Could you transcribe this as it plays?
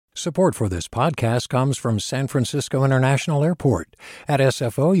Support for this podcast comes from San Francisco International Airport. At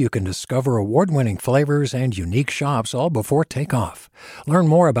SFO, you can discover award-winning flavors and unique shops all before takeoff. Learn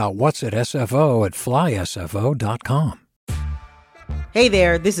more about what's at SFO at flysfo.com. Hey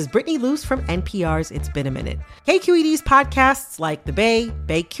there, this is Brittany Luce from NPR's It's Been a Minute. KQED's podcasts like The Bay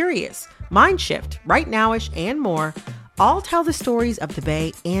Curious, Mindshift, Right Nowish, and more all tell the stories of the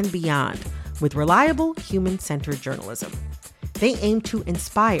Bay and beyond with reliable, human-centered journalism. They aim to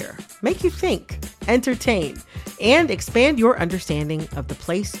inspire, make you think, entertain, and expand your understanding of the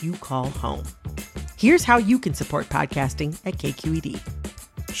place you call home. Here's how you can support podcasting at KQED.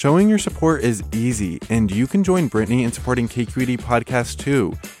 Showing your support is easy, and you can join Brittany in supporting KQED Podcast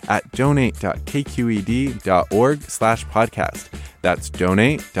too at donate.kqed.org/podcast. That's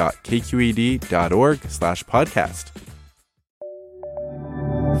donate.kqed.org/podcast.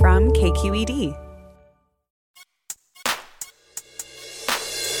 From KQED.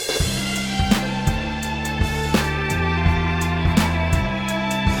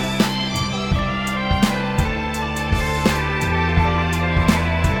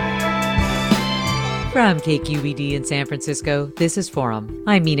 From KQED in San Francisco, this is Forum.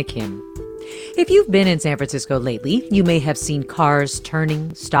 I'm Mina Kim. If you've been in San Francisco lately, you may have seen cars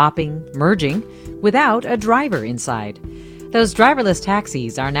turning, stopping, merging without a driver inside. Those driverless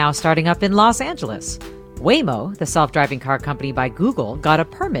taxis are now starting up in Los Angeles. Waymo, the self-driving car company by Google, got a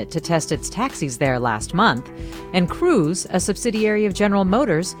permit to test its taxis there last month. And Cruise, a subsidiary of General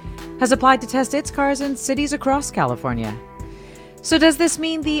Motors, has applied to test its cars in cities across California. So does this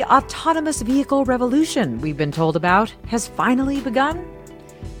mean the autonomous vehicle revolution we've been told about has finally begun?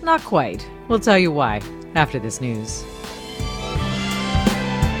 Not quite. We'll tell you why after this news.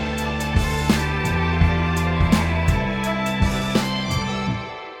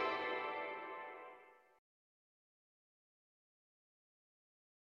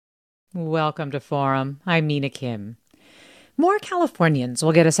 Welcome to Forum. I'm Mina Kim. More Californians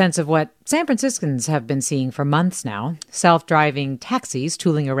will get a sense of what San Franciscans have been seeing for months now, self-driving taxis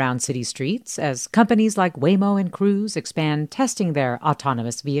tooling around city streets as companies like Waymo and Cruise expand testing their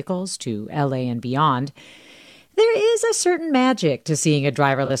autonomous vehicles to LA and beyond. There is a certain magic to seeing a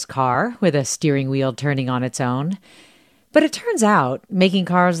driverless car with a steering wheel turning on its own. But it turns out making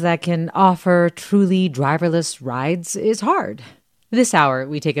cars that can offer truly driverless rides is hard. This hour,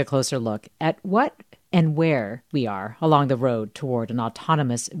 we take a closer look at what and where we are along the road toward an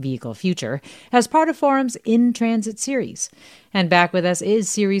autonomous vehicle future as part of Forum's In Transit series. And back with us is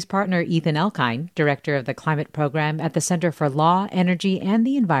series partner Ethan Elkind, director of the climate program at the Center for Law, Energy, and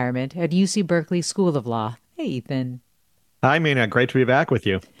the Environment at UC Berkeley School of Law. Hey, Ethan. Hi, Mina. Great to be back with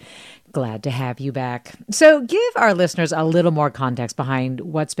you. Glad to have you back. So give our listeners a little more context behind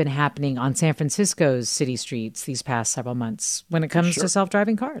what's been happening on San Francisco's city streets these past several months when it comes to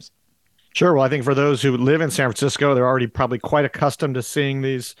self-driving cars. Sure. Well, I think for those who live in San Francisco, they're already probably quite accustomed to seeing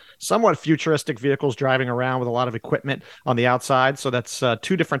these somewhat futuristic vehicles driving around with a lot of equipment on the outside. So that's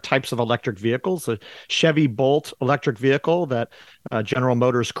two different types of electric vehicles. A Chevy Bolt electric vehicle that General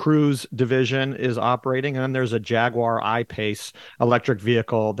Motors Cruise division is operating. And then there's a Jaguar I-Pace electric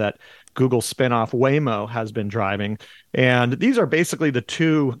vehicle that Google spinoff Waymo has been driving. And these are basically the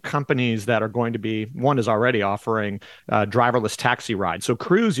two companies that are going to be, one is already offering driverless taxi rides. So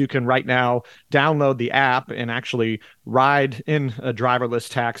Cruise, you can right now download the app and actually ride in a driverless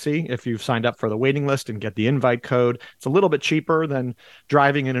taxi if you've signed up for the waiting list and get the invite code. It's a little bit cheaper than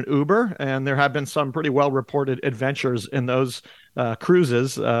driving in an Uber. And there have been some pretty well-reported adventures in those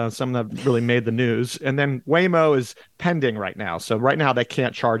cruises, some that really made the news. And then Waymo is pending right now. So right now they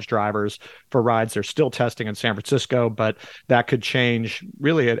can't charge drivers for rides. They're still testing in San Francisco, but that could change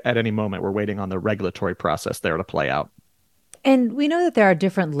really at any moment. We're waiting on the regulatory process there to play out. And we know that there are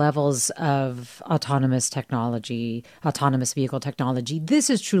different levels of autonomous technology, autonomous vehicle technology. This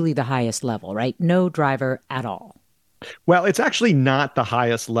is truly the highest level, right? No driver at all. Well, it's actually not the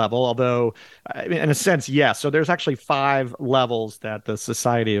highest level, although in a sense, yes. So there's actually 5 levels that the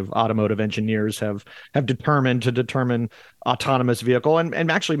Society of Automotive Engineers have determined to determine autonomous vehicle. And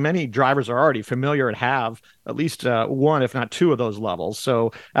actually many drivers are already familiar and have at least one, if not 2 of those levels.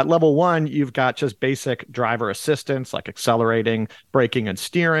 So at level 1, you've got just basic driver assistance like accelerating, braking, and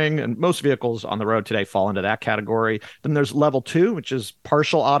steering. And most vehicles on the road today fall into that category. Then there's level 2, which is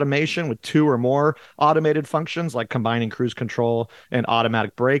partial automation with 2 or more automated functions like combining cruise control and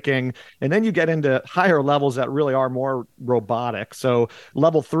automatic braking. And then you get into higher levels that really are more robotic. So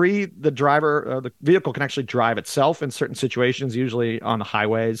level 3, the vehicle can actually drive itself in certain situations, usually on the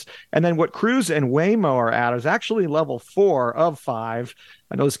highways. And then what Cruise and Waymo are at is actually level 4 of 5.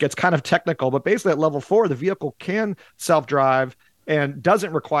 I know this gets kind of technical, but basically at level 4, the vehicle can self-drive and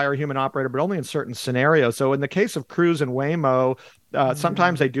doesn't require a human operator, but only in certain scenarios. So in the case of Cruise and Waymo,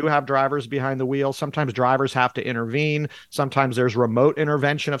 sometimes they do have drivers behind the wheel. Sometimes drivers have to intervene. Sometimes there's remote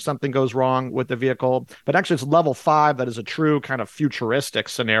intervention if something goes wrong with the vehicle. But actually, it's level 5 that is a true kind of futuristic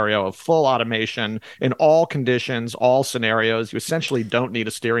scenario of full automation in all conditions, all scenarios. You essentially don't need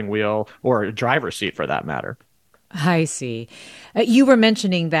a steering wheel or a driver's seat for that matter. I see. You were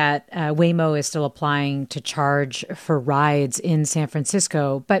mentioning that Waymo is still applying to charge for rides in San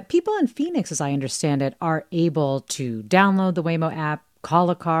Francisco, but people in Phoenix, as I understand it, are able to download the Waymo app, call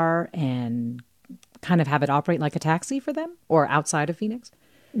a car, and kind of have it operate like a taxi for them, or outside of Phoenix?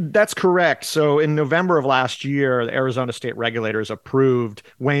 That's correct. So in November of last year, the Arizona state regulators approved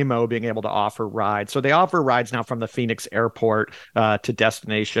Waymo being able to offer rides. So they offer rides now from the Phoenix airport to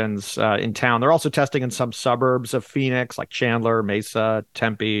destinations in town. They're also testing in some suburbs of Phoenix, like Chandler, Mesa,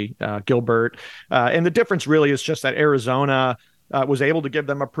 Tempe, Gilbert. And the difference really is just that Arizona was able to give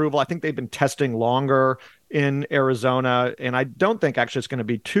them approval. I think they've been testing longer in Arizona, and I don't think actually it's going to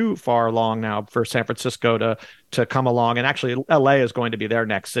be too far long now for San Francisco to come along. And actually, LA is going to be their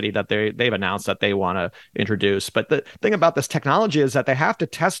next city that they've announced that they want to introduce. But the thing about this technology is that they have to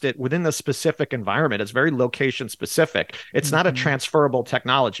test it within the specific environment. It's very location specific. It's not a transferable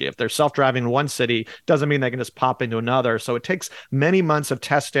technology. If they're self-driving in one city, doesn't mean they can just pop into another. So it takes many months of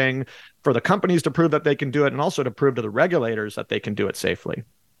testing for the companies to prove that they can do it, and also to prove to the regulators that they can do it safely.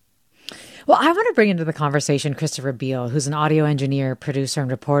 Well, I want to bring into the conversation Christopher Beale, who's an audio engineer, producer,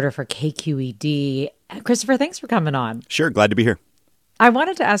 and reporter for KQED. Christopher, thanks for coming on. Sure, glad to be here. I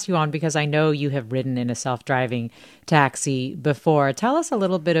wanted to ask you on because I know you have ridden in a self-driving taxi before. Tell us a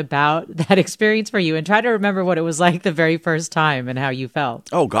little bit about that experience for you and try to remember what it was like the very first time and how you felt.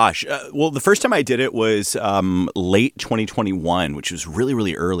 Oh, gosh. Well, the first time I did it was late 2021, which was really,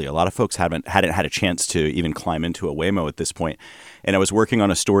 really early. A lot of folks hadn't had a chance to even climb into a Waymo at this point. And I was working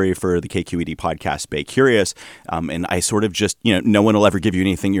on a story for the KQED podcast, Bay Curious, and I sort of just, no one will ever give you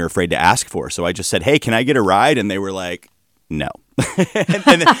anything you're afraid to ask for. So I just said, hey, can I get a ride? And they were like, no. And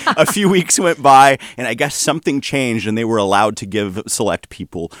then a few weeks went by, and I guess something changed, and they were allowed to give select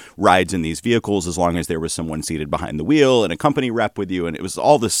people rides in these vehicles as long as there was someone seated behind the wheel and a company rep with you. And it was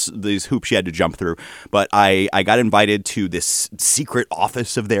all these hoops you had to jump through. But I got invited to this secret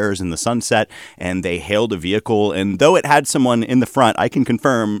office of theirs in the Sunset, and they hailed a vehicle. And though it had someone in the front, I can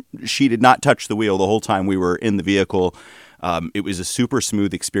confirm she did not touch the wheel the whole time we were in the vehicle. It was a super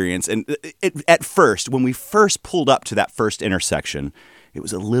smooth experience. And at first, when we first pulled up to that first intersection, it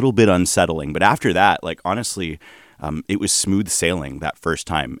was a little bit unsettling. But after that, honestly, it was smooth sailing that first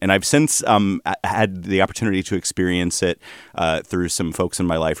time. And I've since had the opportunity to experience it through some folks in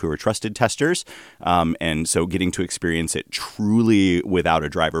my life who are trusted testers. And so getting to experience it truly without a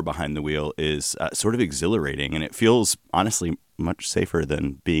driver behind the wheel is sort of exhilarating. And it feels, honestly, much safer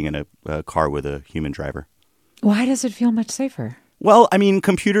than being in a car with a human driver. Why does it feel much safer? Well, I mean,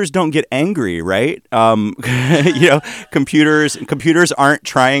 computers don't get angry, right? Computers aren't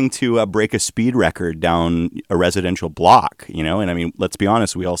trying to break a speed record down a residential block, And I mean, let's be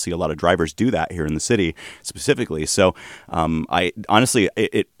honest, we all see a lot of drivers do that here in the city specifically. So I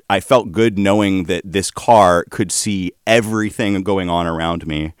felt good knowing that this car could see everything going on around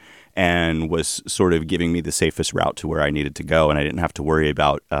me and was sort of giving me the safest route to where I needed to go. And I didn't have to worry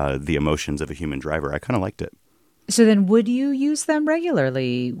about the emotions of a human driver. I kind of liked it. So then would you use them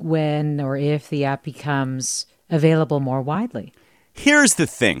regularly when or if the app becomes available more widely? Here's the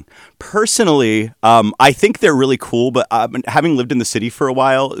thing. Personally, I think they're really cool, but having lived in the city for a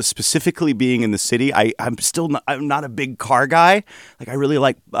while, specifically being in the city, I'm not a big car guy. I really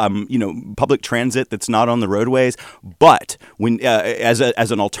like, public transit that's not on the roadways. But when as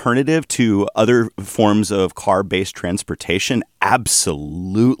an alternative to other forms of car-based transportation,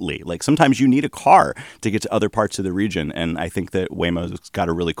 absolutely. Sometimes you need a car to get to other parts of the region, and I think that Waymo's got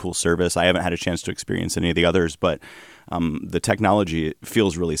a really cool service. I haven't had a chance to experience any of the others, but the technology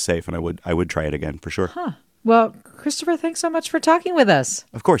feels really safe, and I would try it again for sure. Huh. Well, Christopher, thanks so much for talking with us.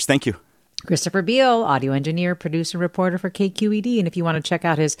 Of course. Thank you. Christopher Beale, audio engineer, producer, reporter for KQED. And if you want to check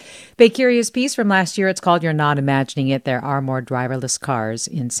out his Bay Curious piece from last year, it's called You're Not Imagining It. There are more driverless cars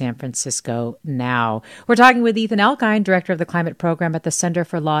in San Francisco now. We're talking with Ethan Elkind, director of the climate program at the Center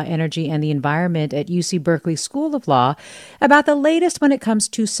for Law, Energy, and the Environment at UC Berkeley School of Law, about the latest when it comes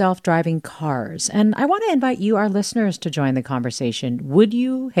to self-driving cars. And I want to invite you, our listeners, to join the conversation. Would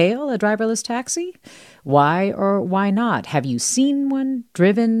you hail a driverless taxi? Why or why not? Have you seen one,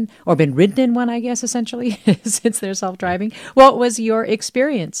 driven, or been ridden in one, I guess, essentially, since they're self-driving. What was your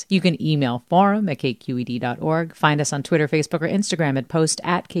experience? You can email forum@kqed.org. Find us on Twitter, Facebook, or Instagram at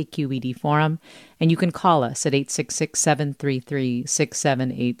post@KQED Forum. And you can call us at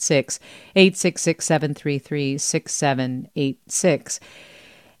 866-733-6786, 866-733-6786.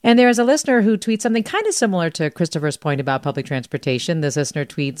 And there is a listener who tweets something kind of similar to Christopher's point about public transportation. This listener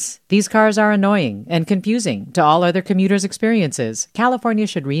tweets, "These cars are annoying and confusing to all other commuters' experiences. California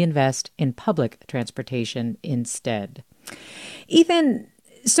should reinvest in public transportation instead." Ethan,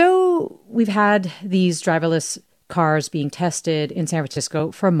 so we've had these driverless cars being tested in San Francisco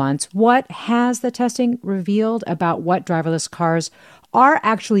for months. What has the testing revealed about what driverless cars are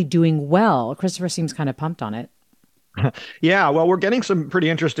actually doing well? Christopher seems kind of pumped on it. Yeah, well, we're getting some pretty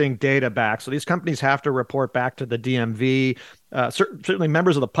interesting data back. So these companies have to report back to the DMV. Certainly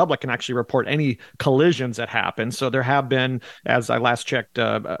members of the public can actually report any collisions that happen. So there have been, as I last checked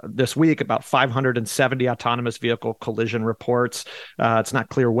this week, about 570 autonomous vehicle collision reports. It's not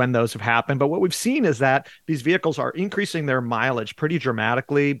clear when those have happened. But what we've seen is that these vehicles are increasing their mileage pretty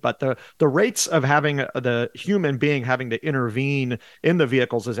dramatically. But the rates of having the human being having to intervene in the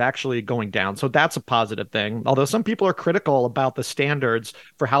vehicles is actually going down. So that's a positive thing. Although some people are critical about the standards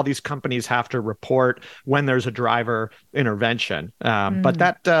for how these companies have to report when there's a driver intervention.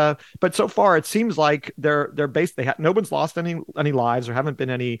 But so far it seems like they're based. No one's lost any lives. There haven't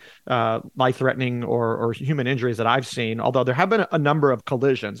been any life-threatening or human injuries that I've seen. Although there have been a number of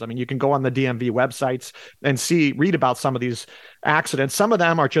collisions. I mean, you can go on the DMV websites and read about some of these accidents. Some of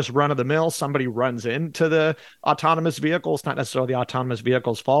them are just run-of-the-mill. Somebody runs into the autonomous vehicle. It's not necessarily the autonomous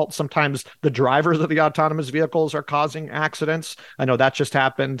vehicle's fault. Sometimes the drivers of the autonomous vehicles are causing accidents. I know that just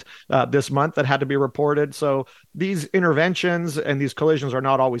happened this month that had to be reported. So these interventions and these collisions are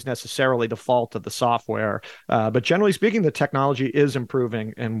not always necessarily the fault of the software. But generally speaking, the technology is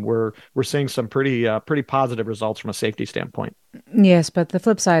improving, and we're seeing some pretty positive results from a safety standpoint. Yes, but the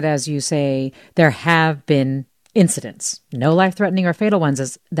flip side, as you say, there have been incidents, no life-threatening or fatal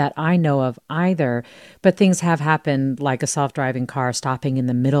ones that I know of either, but things have happened, like a self-driving car stopping in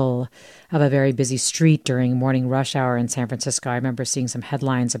the middle of a very busy street during morning rush hour in San Francisco. I remember seeing some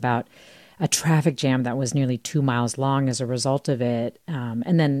headlines about a traffic jam that was nearly 2 miles long as a result of it.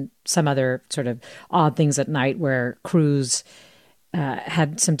 And then some other sort of odd things at night where crews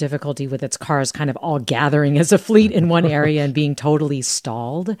had some difficulty with its cars kind of all gathering as a fleet in one area and being totally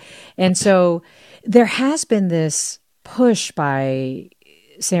stalled. And so there has been this push by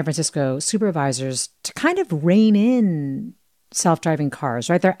San Francisco supervisors to kind of rein in self-driving cars,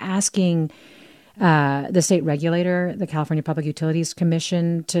 right? They're asking the state regulator, the California Public Utilities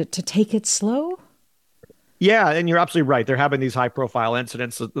Commission, to take it slow? Yeah, and you're absolutely right. There have been these high-profile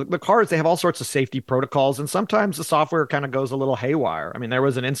incidents. The cars, they have all sorts of safety protocols, and sometimes the software kind of goes a little haywire. I mean, there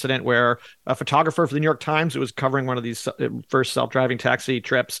was an incident where a photographer for the New York Times, who was covering one of these first self-driving taxi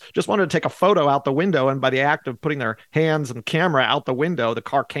trips, just wanted to take a photo out the window, and by the act of putting their hands and camera out the window, the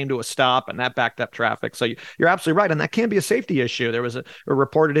car came to a stop, and that backed up traffic. So you're absolutely right, and that can be a safety issue. There was a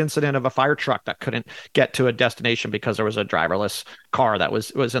reported incident of a fire truck that couldn't get to a destination because there was a driverless car that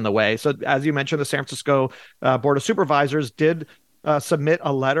was in the way. So as you mentioned, the San Francisco Board of Supervisors did submit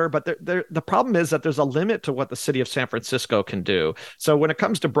a letter, but the problem is that there's a limit to what the city of San Francisco can do. So when it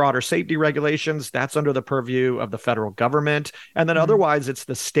comes to broader safety regulations, that's under the purview of the federal government. And then otherwise, it's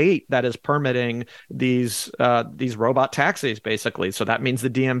the state that is permitting these robot taxis, basically. So that means the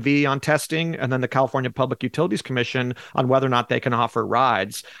DMV on testing, and then the California Public Utilities Commission on whether or not they can offer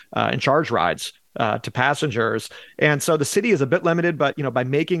rides and charge rides to passengers. And so the city is a bit limited, but by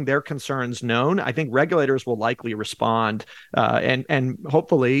making their concerns known, I think regulators will likely respond and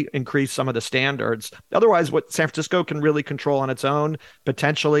hopefully increase some of the standards. Otherwise, what San Francisco can really control on its own,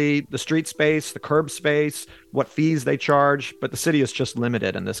 potentially the street space, the curb space, what fees they charge, but the city is just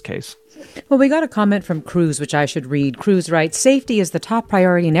limited in this case. Well, we got a comment from Cruz, which I should read. Cruz writes, "Safety is the top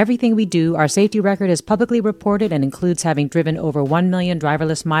priority in everything we do. Our safety record is publicly reported and includes having driven over 1 million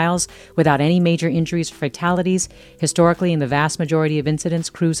driverless miles without any major injuries or fatalities. Historically, in the vast majority of incidents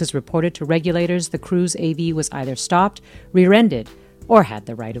Cruz has reported to regulators, the Cruz AV was either stopped, rear-ended, or had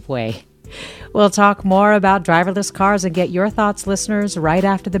the right of way." We'll talk more about driverless cars and get your thoughts, listeners, right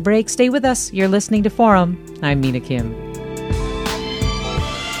after the break. Stay with us. You're listening to Forum. I'm Mina Kim.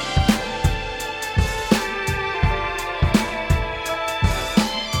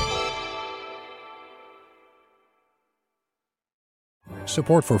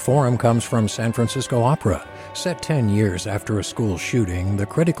 Support for Forum comes from San Francisco Opera. Set 10 years after a school shooting, the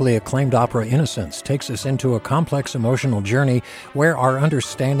critically acclaimed opera Innocence takes us into a complex emotional journey where our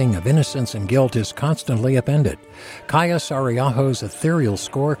understanding of innocence and guilt is constantly upended. Kaya Sariaho's ethereal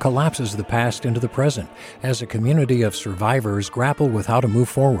score collapses the past into the present as a community of survivors grapple with how to move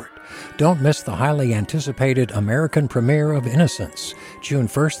forward. Don't miss the highly anticipated American premiere of Innocence, June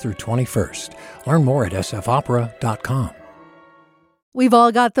 1st through 21st. Learn more at sfopera.com. We've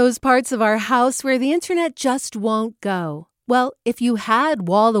all got those parts of our house where the internet just won't go. Well, if you had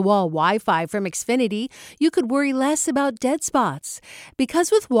wall-to-wall Wi-Fi from Xfinity, you could worry less about dead spots.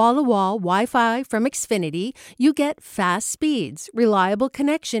 Because with wall-to-wall Wi-Fi from Xfinity, you get fast speeds, reliable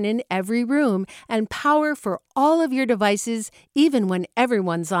connection in every room, and power for all of your devices, even when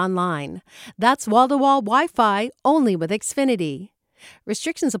everyone's online. That's wall-to-wall Wi-Fi only with Xfinity.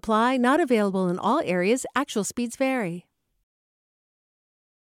 Restrictions apply, not available in all areas. Actual speeds vary.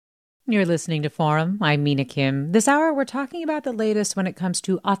 You're listening to Forum. I'm Mina Kim. This hour, we're talking about the latest when it comes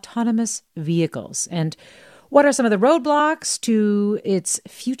to autonomous vehicles and what are some of the roadblocks to its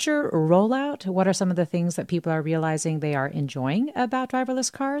future rollout? What are some of the things that people are realizing they are enjoying about driverless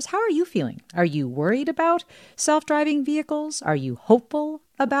cars? How are you feeling? Are you worried about self-driving vehicles? Are you hopeful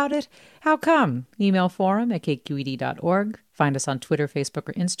about it? How come? Email forum@kqed.org. Find us on Twitter, Facebook,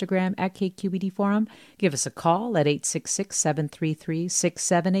 or Instagram at KQED Forum. Give us a call at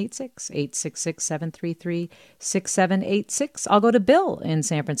 866-733-6786, 866-733-6786. I'll go to Bill in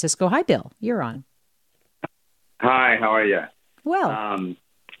San Francisco. Hi, Bill. You're on. Hi, how are you? Well.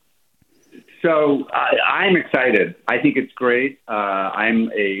 So I'm excited. I think it's great.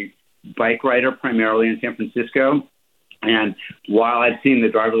 I'm a bike rider primarily in San Francisco. And while I've seen the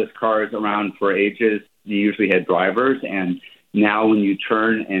driverless cars around for ages, you usually had drivers. And now when you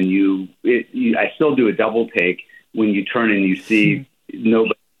turn and I still do a double take when you turn and you see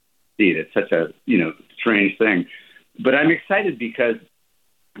nobody see it. It's such a, strange thing. But I'm excited because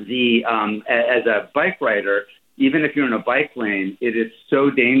as a bike rider, even if you're in a bike lane, it is so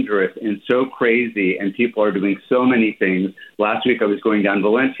dangerous and so crazy, and people are doing so many things. Last week I was going down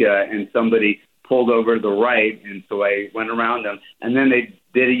Valencia, and somebody pulled over to the right, and so I went around them, and then they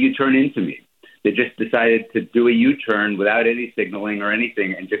did a U-turn into me. They just decided to do a U-turn without any signaling or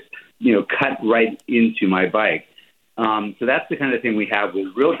anything and just, cut right into my bike. So that's the kind of thing we have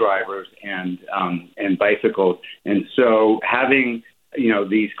with real drivers and bicycles. And so having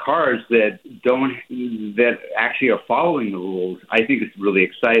these cars that actually are following the rules, I think is really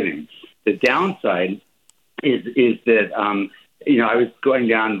exciting. The downside is that, I was going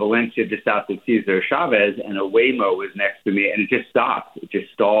down Valencia just south of Cesar Chavez, and a Waymo was next to me, and it just stopped. It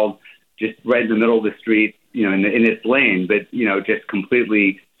just stalled just right in the middle of the street, in its lane, but, just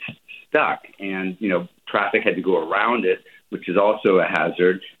completely stuck. And, traffic had to go around it, which is also a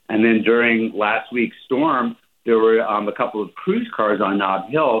hazard. And then during last week's storm, there were a couple of cruise cars on Nob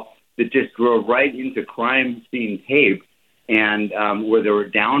Hill that just drove right into crime scene tape, and where there were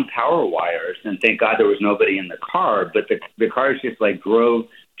down power wires. And thank God there was nobody in the car, but the cars just drove,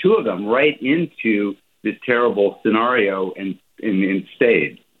 two of them, right into this terrible scenario and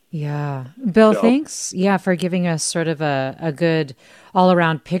stayed. Yeah. Bill, thanks. Yeah, for giving us sort of a good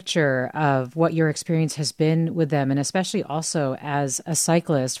all-around picture of what your experience has been with them, and especially also as a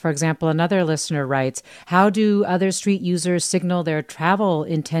cyclist. For example, another listener writes, how do other street users signal their travel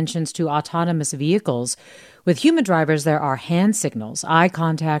intentions to autonomous vehicles? With human drivers, there are hand signals, eye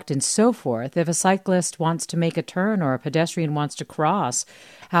contact, and so forth. If a cyclist wants to make a turn or a pedestrian wants to cross,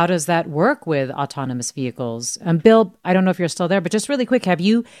 how does that work with autonomous vehicles? Bill, I don't know if you're still there, but just really quick, have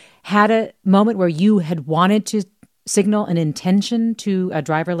you had a moment where you had wanted to signal an intention to a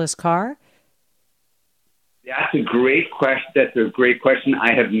driverless car? That's a great question.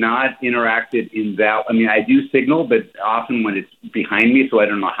 I have not interacted in that. I mean, I do signal, but often when it's behind me, so I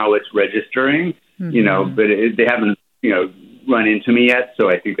don't know how it's registering. But they haven't, run into me yet. So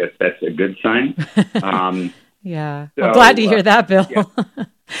I think that's a good sign. Yeah. I'm glad to hear that, Bill. Yeah.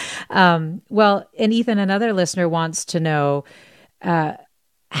 Well, and Ethan, another listener wants to know,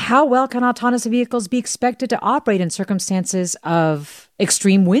 how well can autonomous vehicles be expected to operate in circumstances of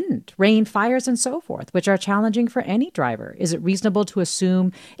extreme wind, rain, fires, and so forth, which are challenging for any driver? Is it reasonable to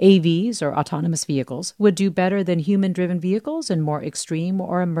assume AVs or autonomous vehicles would do better than human-driven vehicles in more extreme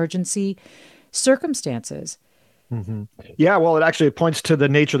or emergency circumstances? Mm-hmm. Yeah, well, it actually points to the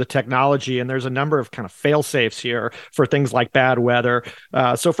nature of the technology, and there's a number of kind of fail-safes here for things like bad weather.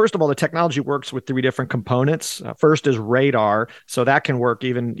 So first of all, the technology works with three different components. First is radar, so that can work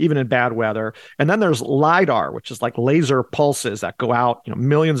even in bad weather. And then there's LiDAR, which is like laser pulses that go out,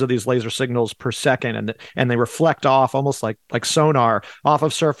 millions of these laser signals per second, and they reflect off almost like sonar off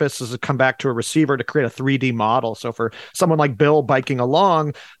of surfaces that come back to a receiver to create a 3D model. So for someone like Bill biking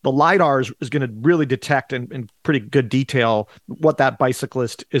along, the LiDAR is going to really detect in pretty good detail what that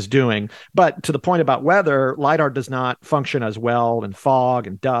bicyclist is doing. But to the point about weather, LiDAR does not function as well in fog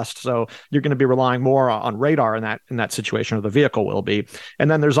and dust. So you're going to be relying more on radar in that situation, or the vehicle will be. And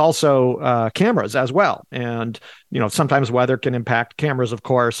then there's also cameras as well. And sometimes weather can impact cameras, of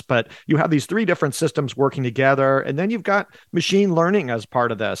course, but you have these three different systems working together. And then you've got machine learning as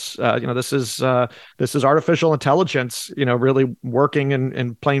part of this. This is artificial intelligence, really working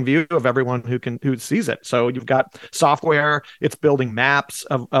in plain view of everyone who sees it. So you've got software, it's building maps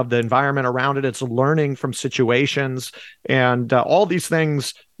of the environment around it. It's learning from situations, and all these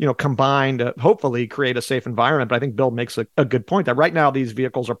things, combined to hopefully create a safe environment. But I think Bill makes a good point that right now these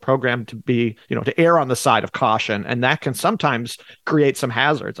vehicles are programmed to be, to err on the side of caution, and that can sometimes create some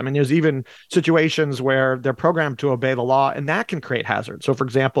hazards. I mean, there's even situations where they're programmed to obey the law, and that can create hazards. So, for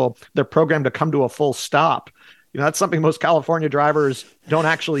example, they're programmed to come to a full stop. That's something most California drivers don't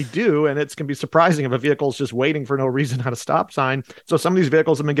actually do, and it can be surprising if a vehicle is just waiting for no reason at a stop sign. So some of these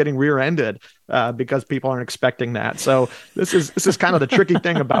vehicles have been getting rear-ended because people aren't expecting that. So this is kind of the tricky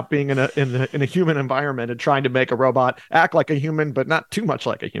thing about being in a human environment and trying to make a robot act like a human, but not too much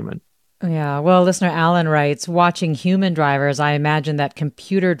like a human. Yeah, well, listener Alan writes, watching human drivers, I imagine that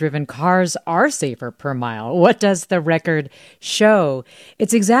computer-driven cars are safer per mile. What does the record show?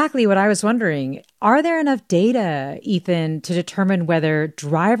 It's exactly what I was wondering. Are there enough data, Ethan, to determine whether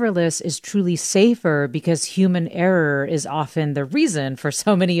driverless is truly safer, because human error is often the reason for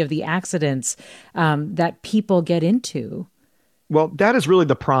so many of the accidents that people get into? Well, that is really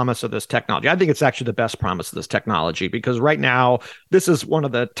the promise of this technology. I think it's actually the best promise of this technology, because right now, this is one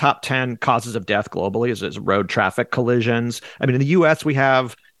of the top 10 causes of death globally is road traffic collisions. I mean, in the U.S., we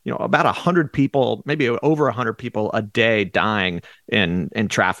have about 100 people, maybe over 100 people a day dying in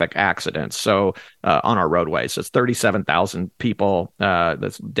traffic accidents. So on our roadways, it's 37,000 people.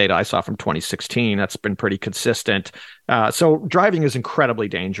 That's data I saw from 2016. That's been pretty consistent. So driving is incredibly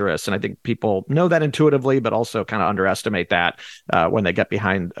dangerous. And I think people know that intuitively, but also kind of underestimate that when they get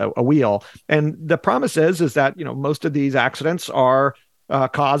behind a wheel. And the promise is that, most of these accidents are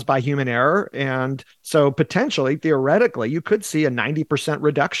caused by human error. And so potentially, theoretically, you could see a 90%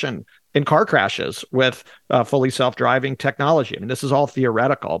 reduction in car crashes with fully self-driving technology. I mean, this is all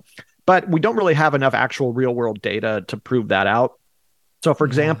theoretical, but we don't really have enough actual real-world data to prove that out. So, for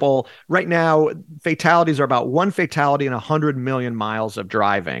example, right now, fatalities are about one fatality in 100 million miles of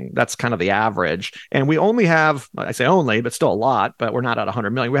driving. That's kind of the average. And we only have, I say only, but still a lot, but we're not at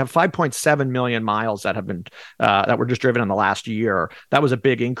 100 million. We have 5.7 million miles that have been, that were just driven in the last year. That was a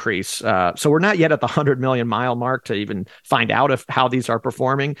big increase. So we're not yet at the 100 million mile mark to even find out how these are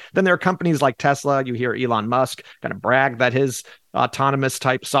performing. Then there are companies like Tesla. You hear Elon Musk kind of brag that his autonomous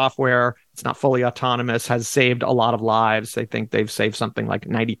type software, it's not fully autonomous, has saved a lot of lives. They think they've saved something like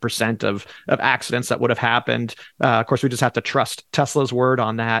 90% of accidents that would have happened. Of course, we just have to trust Tesla's word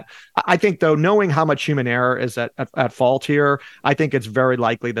on that. I think, though, knowing how much human error is at fault here, I think it's very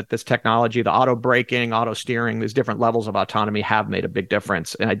likely that this technology, the auto braking, auto steering, these different levels of autonomy have made a big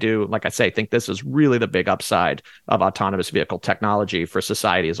difference. And I do, like I say, think this is really the big upside of autonomous vehicle technology for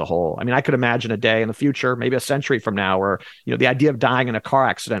society as a whole. I mean, I could imagine a day in the future, maybe a century from now, where, the idea of dying in a car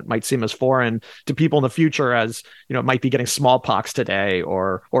accident might seem as foreign to people in the future as, it might be getting smallpox today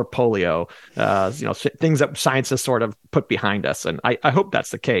or polio, things that science has sort of put behind us. And I hope that's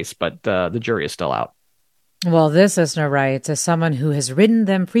the case, but the jury is still out. Well, this listener writes, as someone who has ridden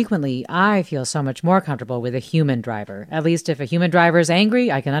them frequently, I feel so much more comfortable with a human driver. At least if a human driver is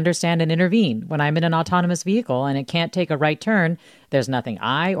angry, I can understand and intervene. When I'm in an autonomous vehicle and it can't take a right turn, there's nothing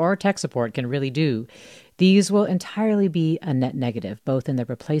I or tech support can really do. These will entirely be a net negative, both in the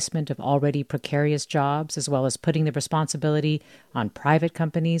replacement of already precarious jobs, as well as putting the responsibility on private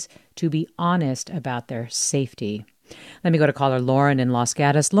companies to be honest about their safety. Let me go to caller Lauren in Los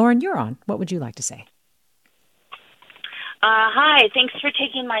Gatos. Lauren, you're on. What would you like to say? Hi, thanks for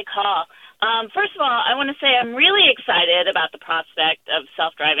taking my call. First of all, I want to say I'm really excited about the prospect of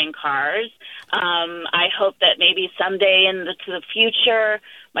self-driving cars. I hope that maybe someday into the future,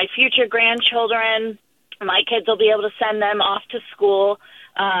 my future grandchildren, my kids will be able to send them off to school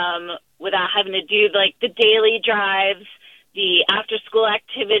without having to do like the daily drives, the after-school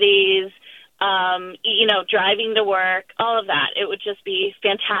activities, driving to work, all of that. It would just be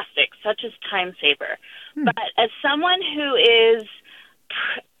fantastic, such a time saver. But as someone who is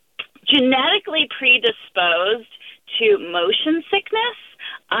genetically predisposed to motion sickness,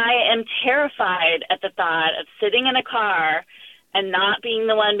 I am terrified at the thought of sitting in a car and not being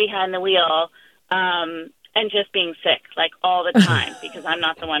the one behind the wheel, and just being sick like all the time because I'm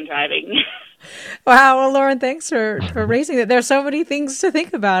not the one driving. Wow. Well, Lauren, thanks for raising that. There's so many things to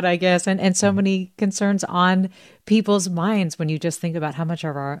think about, I guess, and so many concerns on people's minds when you just think about how much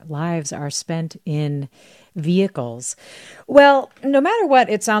of our lives are spent in vehicles. Well, no matter what,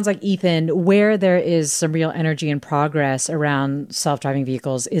 it sounds like, Ethan, where there is some real energy and progress around self-driving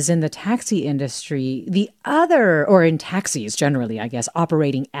vehicles is in the taxi industry. Or in taxis generally, I guess,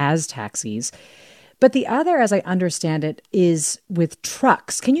 operating as taxis. But the other, as I understand it, is with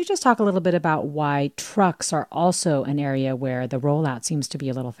trucks. Can you just talk a little bit about why trucks are also an area where the rollout seems to be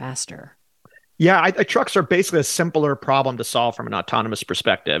a little faster? Yeah, trucks are basically a simpler problem to solve from an autonomous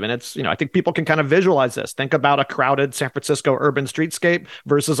perspective. And it's, I think people can kind of visualize this. Think about a crowded San Francisco urban streetscape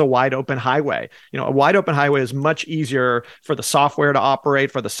versus a wide open highway. A wide open highway is much easier for the software to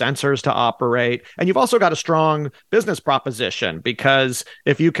operate, for the sensors to operate. And you've also got a strong business proposition because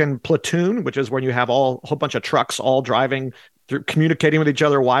if you can platoon, which is when you have a whole bunch of trucks all driving communicating with each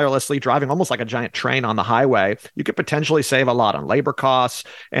other wirelessly, driving almost like a giant train on the highway, you could potentially save a lot on labor costs.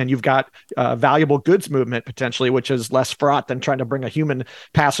 And you've got valuable goods movement potentially, which is less fraught than trying to bring a human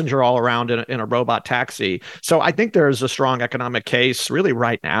passenger all around in a robot taxi. So I think there's a strong economic case really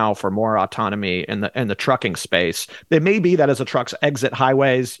right now for more autonomy in the trucking space. It may be that as the trucks exit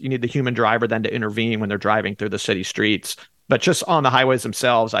highways, you need the human driver then to intervene when they're driving through the city streets. But just on the highways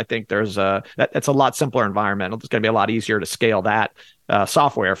themselves, I think it's a lot simpler environment. It's going to be a lot easier to scale that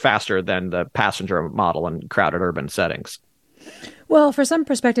software faster than the passenger model in crowded urban settings. Well, for some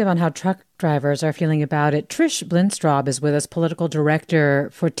perspective on how truck drivers are feeling about it, Trish Blinstrub is with us, political director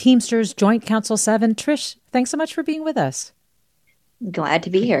for Teamsters Joint Council 7. Trish, thanks so much for being with us. Glad to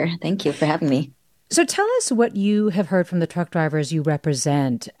be here. Thank you for having me. So tell us what you have heard from the truck drivers you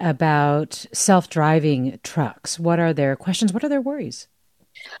represent about self-driving trucks. What are their questions? What are their worries?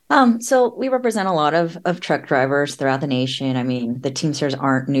 So we represent a lot of truck drivers throughout the nation. I mean, the Teamsters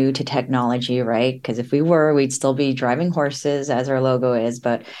aren't new to technology, right? Because if we were, we'd still be driving horses, as our logo is.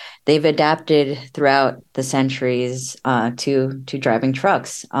 But they've adapted throughout the centuries to driving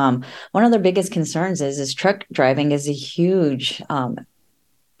trucks. One of their biggest concerns is truck driving is a huge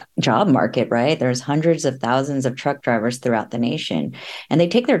job market, right? There's hundreds of thousands of truck drivers throughout the nation, and they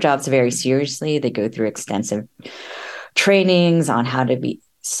take their jobs very seriously. They go through extensive trainings on how to be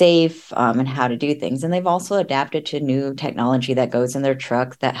safe and how to do things. And they've also adapted to new technology that goes in their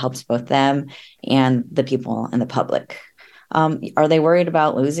truck that helps both them and the people and the public. Are they worried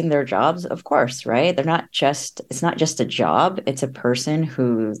about losing their jobs? Of course, right? It's not just a job. It's a person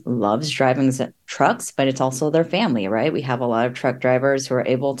who loves driving trucks, but it's also their family, right? We have a lot of truck drivers who are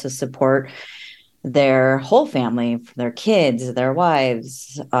able to support their whole family, their kids, their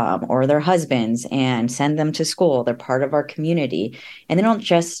wives, or their husbands, and send them to school. They're part of our community. And they don't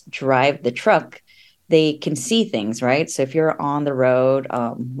just drive the truck. They can see things, right? So if you're on the road,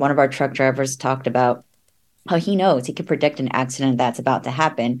 one of our truck drivers talked about how he knows he can predict an accident that's about to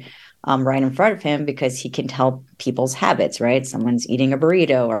happen right in front of him because he can tell people's habits, right? Someone's eating a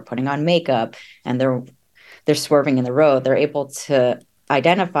burrito or putting on makeup and they're swerving in the road. They're able to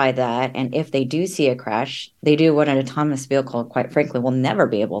identify that. And if they do see a crash, they do what an autonomous vehicle, quite frankly, will never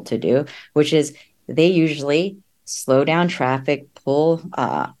be able to do, which is they usually slow down traffic, pull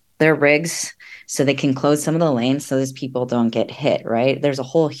their rigs so they can close some of the lanes so those people don't get hit, right? There's a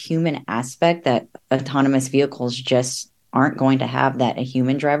whole human aspect that autonomous vehicles just aren't going to have that a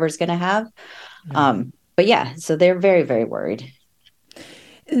human driver is going to have. But yeah, so they're very, very worried.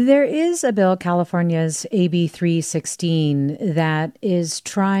 There is a bill, California's AB 316, that is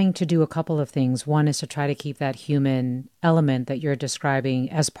trying to do a couple of things. One is to try to keep that human element that you're describing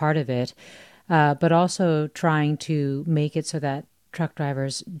as part of it, but also trying to make it so that truck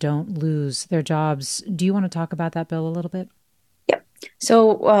drivers don't lose their jobs. Do you want to talk about that bill a little bit? Yep.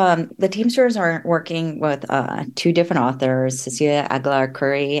 So the Teamsters are working with two different authors, Cecilia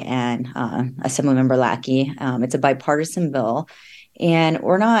Aguilar-Curry and Assemblymember Lackey. It's a bipartisan bill. And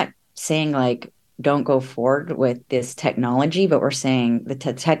we're not saying don't go forward with this technology, but we're saying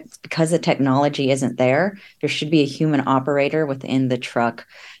because the technology isn't there, there should be a human operator within the truck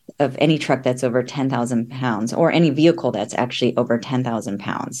of any truck that's over 10,000 pounds or any vehicle that's actually over 10,000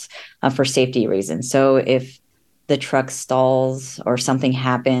 pounds for safety reasons. So if the truck stalls or something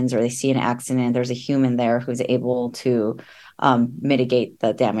happens or they see an accident, there's a human there who's able to mitigate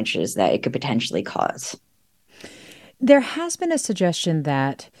the damages that it could potentially cause. There has been a suggestion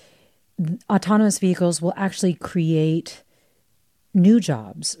that autonomous vehicles will actually create new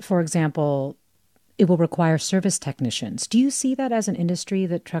jobs. For example, it will require service technicians. Do you see that as an industry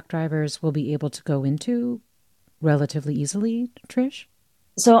that truck drivers will be able to go into relatively easily, Trish?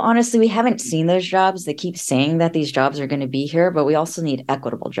 So honestly, we haven't seen those jobs. They keep saying that these jobs are going to be here, but we also need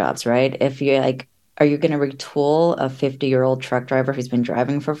equitable jobs, right? If you're like, are you going to retool a 50-year-old truck driver who's been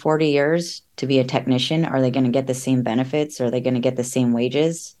driving for 40 years to be a technician? Are they going to get the same benefits? Are they going to get the same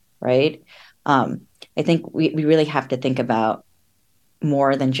wages, right? I think we really have to think about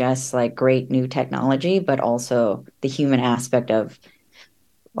more than just like great new technology, but also the human aspect of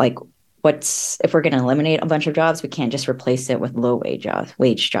like, if we're going to eliminate a bunch of jobs, we can't just replace it with low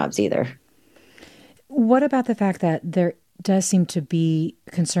wage jobs either. What about the fact that there does seem to be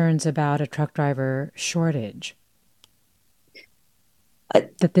concerns about a truck driver shortage?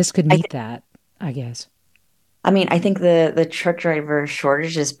 That this could meet that, I guess. I mean, I think the truck driver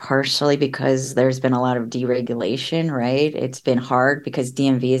shortage is partially because there's been a lot of deregulation, right? It's been hard because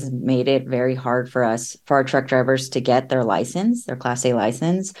DMV has made it very hard for our truck drivers to get their license, their Class A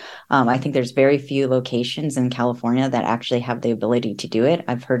license. I think there's very few locations in California that actually have the ability to do it.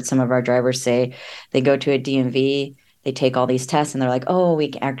 I've heard some of our drivers say they go to a DMV, they take all these tests and they're like, oh,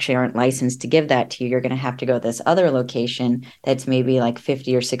 we actually aren't licensed to give that to you. You're going to have to go to this other location that's maybe like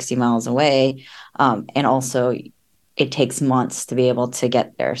 50 or 60 miles away. And also it takes months to be able to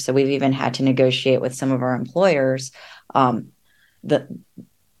get there. So we've even had to negotiate with some of our employers how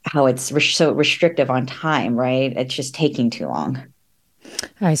it's so restrictive on time, right? It's just taking too long.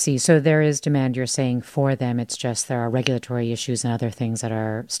 I see. So there is demand, you're saying, for them. It's just there are regulatory issues and other things that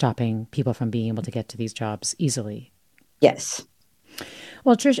are stopping people from being able to get to these jobs easily. Yes.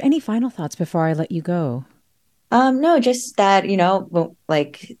 Well, Trish, any final thoughts before I let you go? No, just that,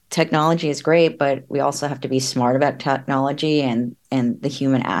 like technology is great, but we also have to be smart about technology and the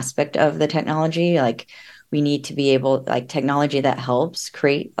human aspect of the technology. Like we need to be able, like technology that helps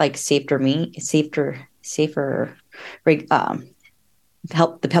create like safer,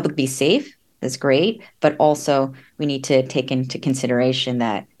 help the public be safe is great. But also we need to take into consideration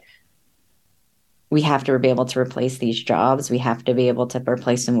that we have to be able to replace these jobs. We have to be able to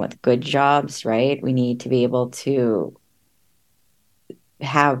replace them with good jobs, right? We need to be able to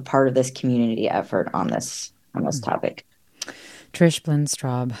have part of this community effort on this topic. Trish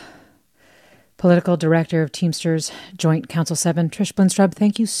Blinstrub, Political Director of Teamsters Joint Council 7. Trish Blinstrub,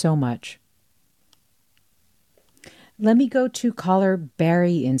 thank you so much. Let me go to caller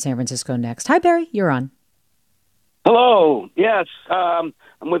Barry in San Francisco next. Hi, Barry. You're on. Hello. Yes, I'm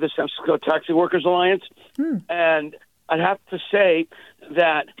with the San Francisco Taxi Workers Alliance, and I'd have to say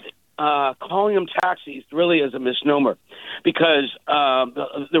that calling them taxis really is a misnomer because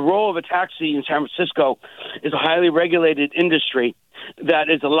the role of a taxi in San Francisco is a highly regulated industry that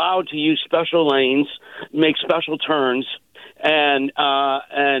is allowed to use special lanes, make special turns, and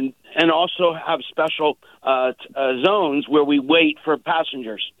also have special zones where we wait for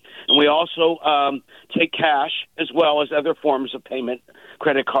passengers. And we also take cash as well as other forms of payment,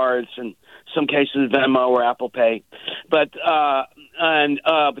 credit cards, and some cases Venmo or Apple Pay. But the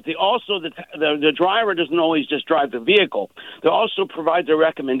driver doesn't always just drive the vehicle. They also provide the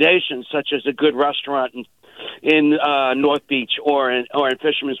recommendations, such as a good restaurant in North Beach or in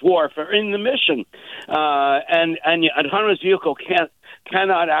Fisherman's Wharf or in the Mission. And an autonomous vehicle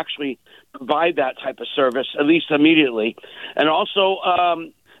cannot actually provide that type of service, at least immediately. And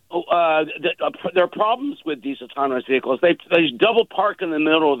also, there are problems with these autonomous vehicles. They double park in the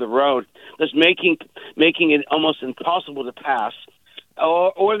middle of the road, thus making it almost impossible to pass.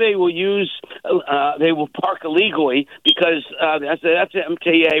 Or they will park illegally because as the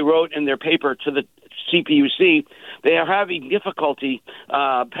MTA wrote in their paper to the CPUC, they are having difficulty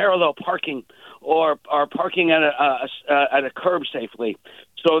parallel parking or parking at a curb safely.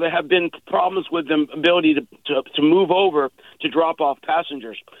 So there have been problems with the ability to move over to drop off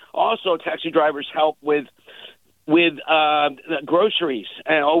passengers. Also, taxi drivers help with groceries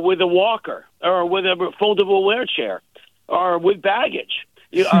or with a walker or with a foldable wheelchair or with baggage.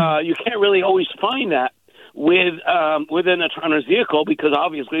 You can't really always find that with an autonomous vehicle because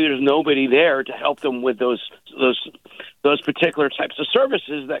obviously there's nobody there to help them with those particular types of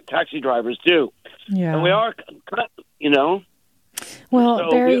services that taxi drivers do. Yeah, and we are, Well, so,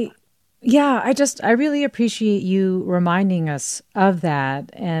 Barry, I really appreciate you reminding us of that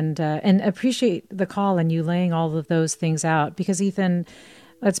and appreciate the call and you laying all of those things out because, Ethan,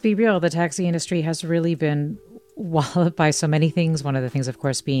 let's be real, the taxi industry has really been walloped by so many things. One of the things, of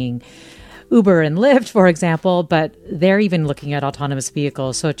course, being Uber and Lyft, for example, but they're even looking at autonomous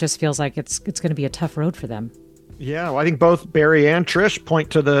vehicles. So it just feels like it's going to be a tough road for them. Yeah, well, I think both Barry and Trish point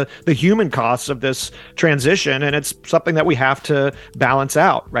to the human costs of this transition, and it's something that we have to balance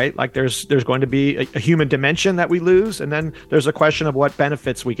out, right? Like there's going to be a human dimension that we lose, and then there's a question of what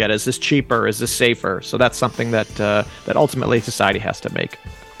benefits we get. Is this cheaper? Is this safer? So that's something that ultimately society has to make.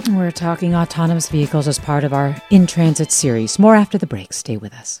 We're talking autonomous vehicles as part of our In Transit series. More after the break. Stay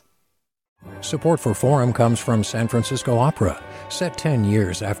with us. Support for Forum comes from San Francisco Opera. Set 10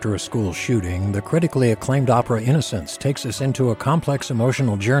 years after a school shooting, the critically acclaimed opera Innocence takes us into a complex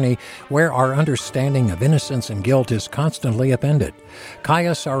emotional journey where our understanding of innocence and guilt is constantly upended.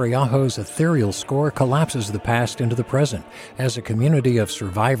 Kaya Sariaho's ethereal score collapses the past into the present as a community of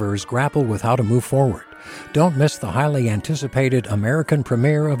survivors grapple with how to move forward. Don't miss the highly anticipated American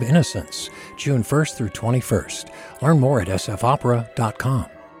premiere of Innocence, June 1st through 21st. Learn more at sfopera.com.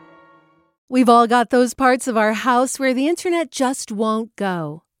 We've all got those parts of our house where the internet just won't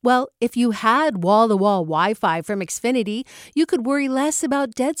go. Well, if you had wall-to-wall Wi-Fi from Xfinity, you could worry less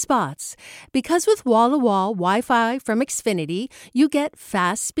about dead spots. Because with wall-to-wall Wi-Fi from Xfinity, you get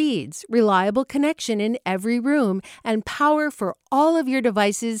fast speeds, reliable connection in every room, and power for all of your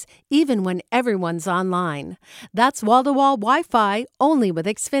devices, even when everyone's online. That's wall-to-wall Wi-Fi only with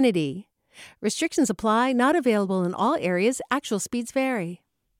Xfinity. Restrictions apply, not available in all areas. Actual speeds vary.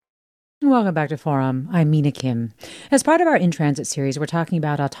 Welcome back to Forum. I'm Mina Kim. As part of our In Transit series, we're talking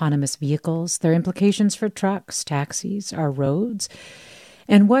about autonomous vehicles, their implications for trucks, taxis, our roads,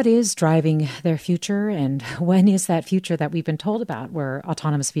 and what is driving their future, and when is that future that we've been told about, where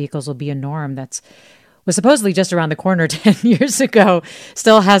autonomous vehicles will be a norm was supposedly just around the corner 10 years ago,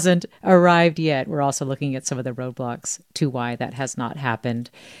 still hasn't arrived yet. We're also looking at some of the roadblocks to why that has not happened.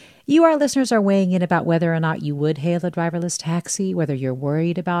 You, our listeners, are weighing in about whether or not you would hail a driverless taxi, whether you're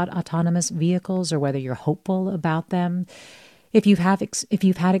worried about autonomous vehicles or whether you're hopeful about them. If you've had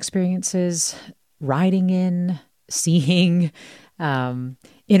experiences riding in, seeing,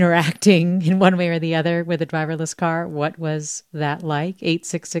 interacting in one way or the other with a driverless car, what was that like?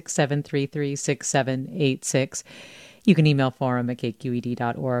 866-733-6786. You can email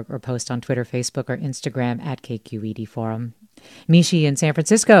forum@kqed.org or post on Twitter, Facebook, or Instagram @KQED Forum. Mishi in San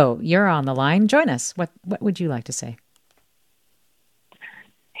Francisco, you're on the line. Join us. What would you like to say?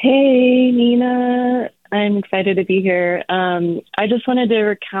 Hey, Nina. I'm excited to be here. I just wanted to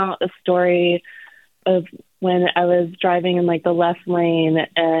recount a story of when I was driving in the left lane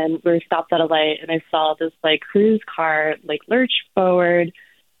and we were stopped at a light and I saw this cruise car lurch forward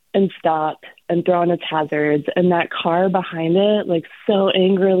and stop and throw on its hazards, and that car behind it so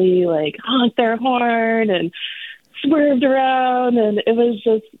angrily honked their horn and swerved around, and it was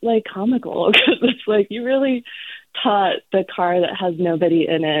just comical because it's you really taught the car that has nobody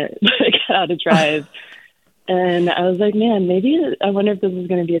in it how to drive. And I was man, maybe I wonder if this is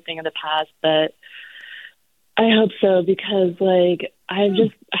going to be a thing of the past, but I hope so, because I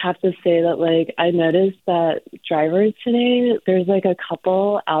just have to say that I noticed that drivers today, there's a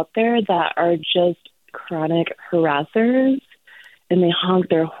couple out there that are just chronic harassers, and they honk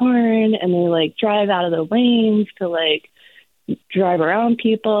their horn and they drive out of the lanes to drive around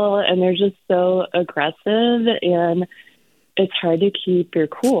people, and they're just so aggressive, and it's hard to keep your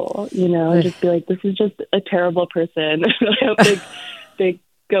cool, and just be this is just a terrible person. I hope they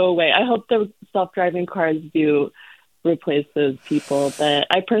go away. I hope the self-driving cars do replace those people. But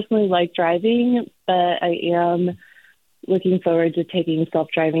I personally like driving, but I am looking forward to taking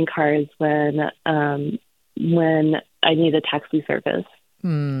self-driving cars when I need a taxi service.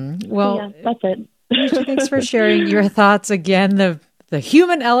 Well, so yeah, that's it. Thanks for sharing your thoughts again. The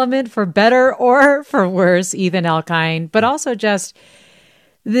human element, for better or for worse, Ethan Elkind, but also just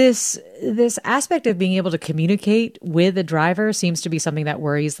this aspect of being able to communicate with a driver seems to be something that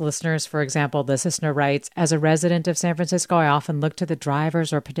worries listeners. For example, this listener writes, as a resident of San Francisco, I often look to the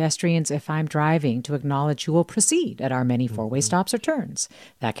drivers or pedestrians if I'm driving to acknowledge who will proceed at our many four-way stops or turns.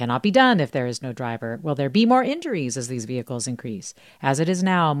 That cannot be done if there is no driver. Will there be more injuries as these vehicles increase? As it is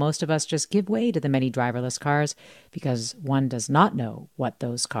now, most of us just give way to the many driverless cars because one does not know what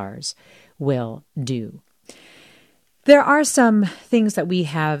those cars will do. There are some things that we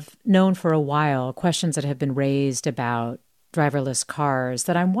have known for a while, questions that have been raised about driverless cars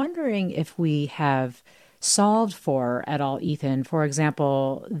that I'm wondering if we have solved for at all, Ethan. For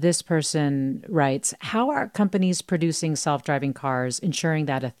example, this person writes, how are companies producing self-driving cars ensuring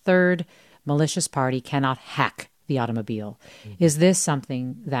that a third malicious party cannot hack the automobile? Is this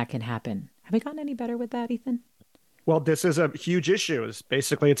something that can happen? Have we gotten any better with that, Ethan? Well, this is a huge issue. It's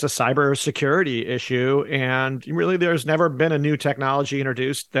a cybersecurity issue. And really, there's never been a new technology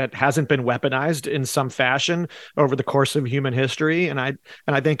introduced that hasn't been weaponized in some fashion over the course of human history. And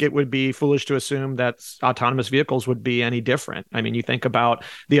I think it would be foolish to assume that autonomous vehicles would be any different. I mean, you think about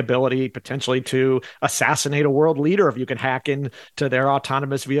the ability potentially to assassinate a world leader if you can hack into their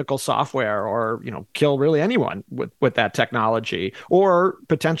autonomous vehicle software, or, kill really anyone with that technology, or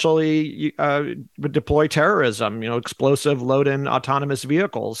potentially deploy terrorism, explosive load-in autonomous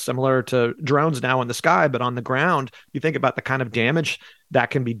vehicles, similar to drones now in the sky, but on the ground. You think about the kind of damage that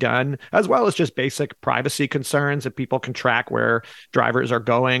can be done, as well as just basic privacy concerns that people can track where drivers are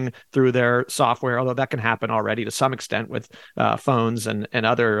going through their software, although that can happen already to some extent with phones and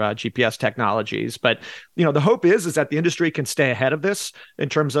other GPS technologies. But, the hope is that the industry can stay ahead of this in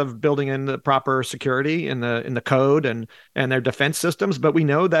terms of building in the proper security in the code and their defense systems. But we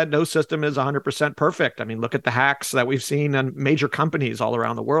know that no system is 100% perfect. I mean, look at the hacks that we've seen on major companies all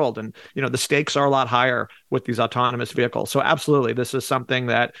around the world. And, the stakes are a lot higher with these autonomous vehicles. So absolutely, this is something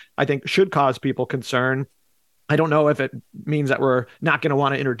that I think should cause people concern. I don't know if it means that we're not going to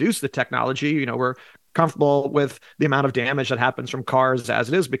want to introduce the technology. We're comfortable with the amount of damage that happens from cars as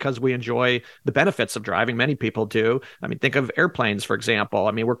it is because we enjoy the benefits of driving. Many people do. I mean, think of airplanes, for example.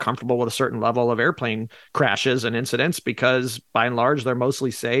 I mean, we're comfortable with a certain level of airplane crashes and incidents because by and large, they're mostly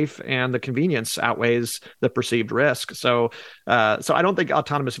safe and the convenience outweighs the perceived risk. So I don't think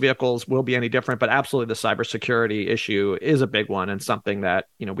autonomous vehicles will be any different, but absolutely the cybersecurity issue is a big one and something that,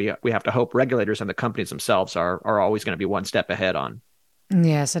 we have to hope regulators and the companies themselves are always going to be one step ahead on.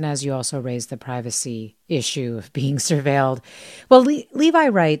 Yes, and as you also raised the privacy issue of being surveilled. Well, Levi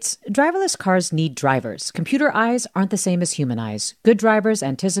writes, driverless cars need drivers. Computer eyes aren't the same as human eyes. Good drivers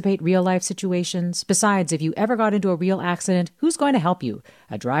anticipate real-life situations. Besides, if you ever got into a real accident, who's going to help you?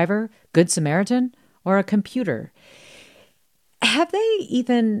 A driver, Good Samaritan, or a computer? Have they,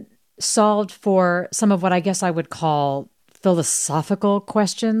 Ethan, solved for some of what I guess I would call philosophical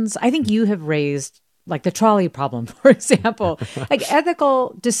questions? I think you have raised like the trolley problem, for example, like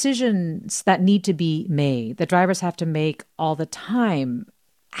ethical decisions that need to be made that drivers have to make all the time.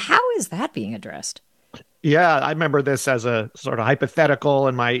 How is that being addressed? Yeah, I remember this as a sort of hypothetical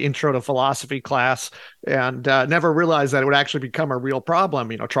in my intro to philosophy class, and never realized that it would actually become a real problem.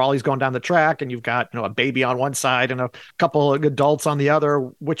 Trolley's going down the track and you've got, a baby on one side and a couple of adults on the other.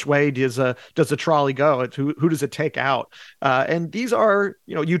 Which way does the trolley go? Who does it take out? And these are,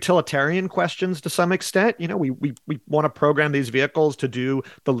 utilitarian questions to some extent. We want to program these vehicles to do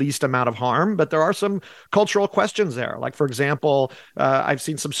the least amount of harm, but there are some cultural questions there. Like, for example, I've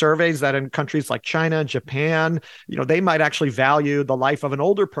seen some surveys that in countries like China, Japan, they might actually value the life of an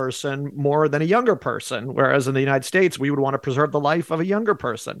older person more than a younger person. Whereas in the United States, we would want to preserve the life of a younger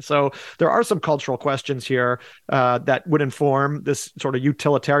person. So there are some cultural questions here that would inform this sort of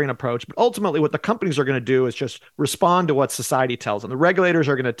utilitarian approach. But ultimately, what the companies are going to do is just respond to what society tells them. The regulators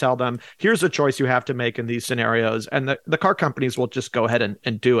are going to tell them, here's a choice you have to make in these scenarios. And the car companies will just go ahead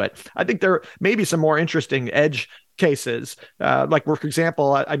and do it. I think there may be some more interesting edge cases. Like, for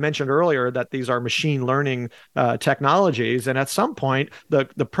example, I mentioned earlier that these are machine learning technologies. And at some point, the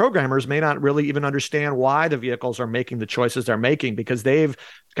programmers may not really even understand why the vehicles are making the choices they're making because they've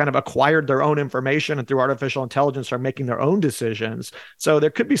kind of acquired their own information and through artificial intelligence are making their own decisions. So there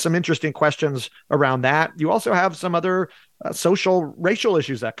could be some interesting questions around that. You also have some other social, racial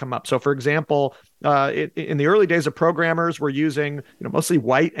issues that come up. So, for example, in the early days of programmers, we're using mostly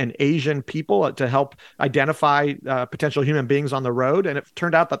white and Asian people to help identify potential human beings on the road. And it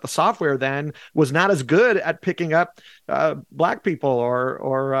turned out that the software then was not as good at picking up Black people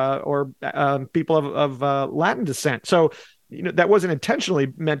or people of Latin descent. So, that wasn't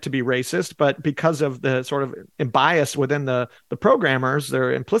intentionally meant to be racist, but because of the sort of bias within the programmers,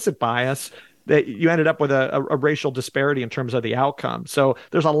 their implicit bias, that you ended up with a racial disparity in terms of the outcome. So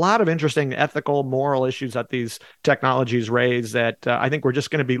there's a lot of interesting ethical, moral issues that these technologies raise that I think we're just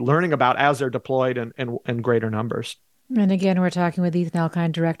going to be learning about as they're deployed in greater numbers. And again, we're talking with Ethan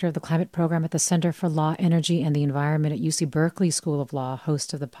Elkind, Director of the Climate Program at the Center for Law, Energy, and the Environment at UC Berkeley School of Law,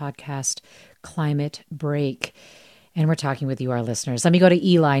 host of the podcast Climate Break. And we're talking with you, our listeners. Let me go to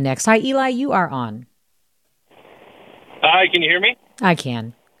Eli next. Hi, Eli, you are on. Hi, can you hear me? I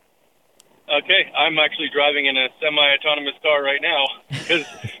can. Okay, I'm actually driving in a semi-autonomous car right now because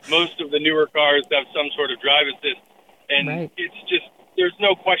most of the newer cars have some sort of drive assist. And It's just, there's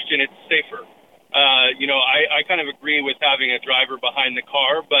no question it's safer. I kind of agree with having a driver behind the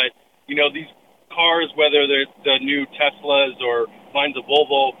car, but, these cars, whether they're the new Teslas or mine's a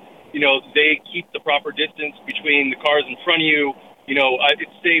Volvo, they keep the proper distance between the cars in front of you. It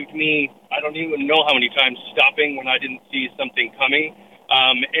saved me I don't even know how many times stopping when I didn't see something coming.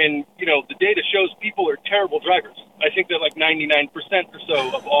 And, the data shows people are terrible drivers. I think that like 99% or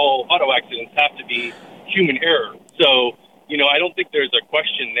so of all auto accidents have to be human error. So, I don't think there's a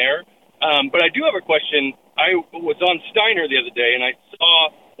question there. But I do have a question. I was on Steiner the other day, and I saw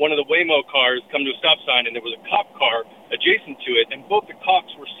one of the Waymo cars come to a stop sign, and there was a cop car adjacent to it, and both the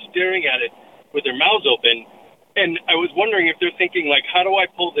cops were staring at it with their mouths open. And I was wondering if they're thinking, like, how do I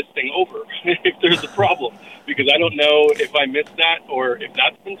pull this thing over if there's a problem? Because I don't know if I missed that or if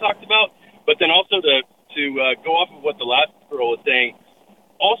that's been talked about. But then also to go off of what the last girl was saying,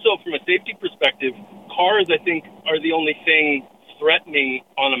 also from a safety perspective, cars, I think, are the only thing threatening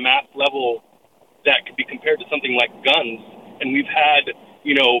on a mass level that could be compared to something like guns. And we've had,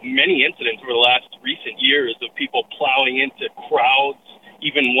 many incidents over the last recent years of people plowing into crowds,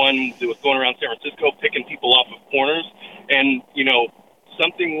 even one that was going around San Francisco picking people off of corners. And,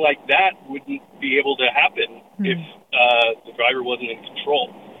 something like that wouldn't be able to happen if the driver wasn't in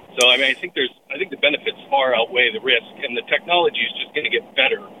control. So, I think the benefits far outweigh the risk, and the technology is just going to get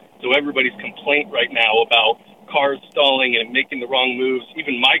better. So everybody's complaint right now about cars stalling and making the wrong moves,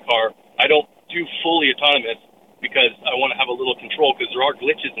 even my car, I don't do fully autonomous because I want to have a little control because there are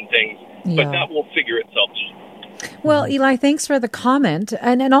glitches and things, but that will figure itself out. Well, Eli, thanks for the comment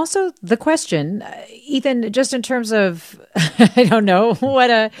and also the question. Ethan, just in terms of, I don't know what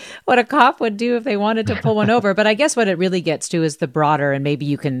a cop would do if they wanted to pull one over, but I guess what it really gets to is the broader, and maybe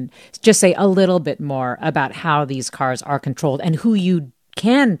you can just say a little bit more about how these cars are controlled and who you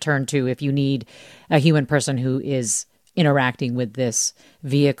can turn to if you need a human person who is interacting with this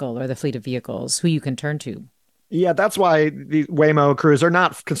vehicle or the fleet of vehicles, who you can turn to. Yeah, that's why the Waymo crews are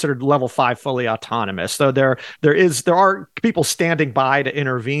not considered level 5 fully autonomous. So there are people standing by to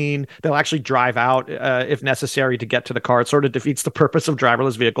intervene. They'll actually drive out if necessary to get to the car. It sort of defeats the purpose of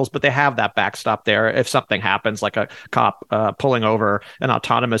driverless vehicles, but they have that backstop there if something happens, like a cop pulling over an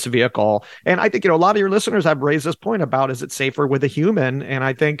autonomous vehicle. And I think, a lot of your listeners have raised this point about, is it safer with a human? And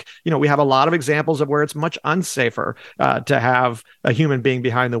I think, we have a lot of examples of where it's much unsafer to have a human being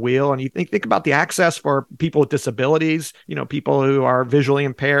behind the wheel. And you think about the access for people with disabilities, people who are visually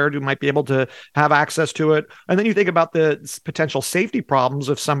impaired, who might be able to have access to it. And then you think about the potential safety problems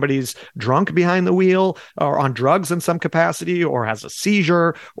if somebody's drunk behind the wheel or on drugs in some capacity or has a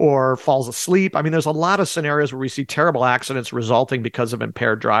seizure or falls asleep. There's a lot of scenarios where we see terrible accidents resulting because of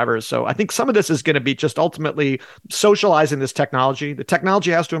impaired drivers. So I think some of this is going to be just ultimately socializing this technology. The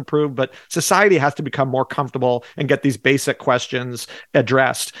technology has to improve, but society has to become more comfortable and get these basic questions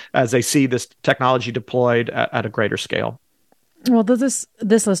addressed as they see this technology deployed at a greater scale. Well, this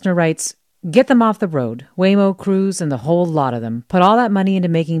listener writes, get them off the road. Waymo crews and the whole lot of them. Put all that money into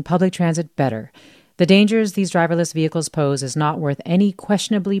making public transit better. The dangers these driverless vehicles pose is not worth any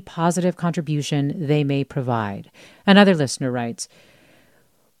questionably positive contribution they may provide. Another listener writes,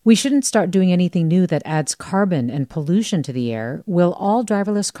 we shouldn't start doing anything new that adds carbon and pollution to the air. Will all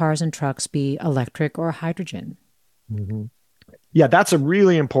driverless cars and trucks be electric or hydrogen? Mm-hmm. Yeah, that's a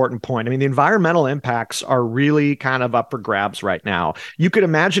really important point. The environmental impacts are really kind of up for grabs right now. You could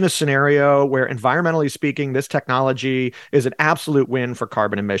imagine a scenario where, environmentally speaking, this technology is an absolute win for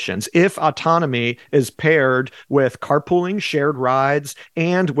carbon emissions. If autonomy is paired with carpooling, shared rides,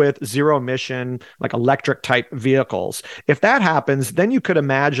 and with zero emission, like electric type vehicles. If that happens, then you could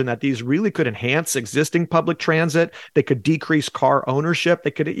imagine that these really could enhance existing public transit. They could decrease car ownership.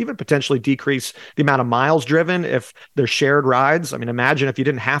 They could even potentially decrease the amount of miles driven if they're shared rides. Imagine if you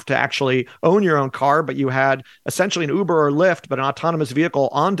didn't have to actually own your own car, but you had essentially an Uber or Lyft, but an autonomous vehicle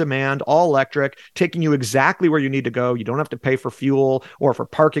on demand, all electric, taking you exactly where you need to go. You don't have to pay for fuel or for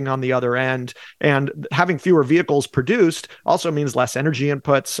parking on the other end. And having fewer vehicles produced also means less energy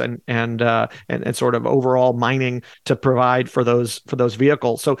inputs and sort of overall mining to provide for those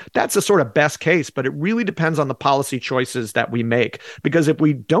vehicles. So that's a sort of best case, but it really depends on the policy choices that we make. Because if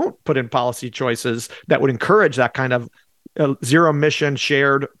we don't put in policy choices that would encourage that kind of zero emission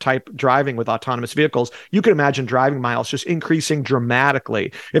shared type driving with autonomous vehicles, you could imagine driving miles just increasing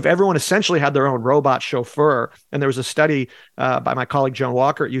dramatically. If everyone essentially had their own robot chauffeur, and there was a study by my colleague Joan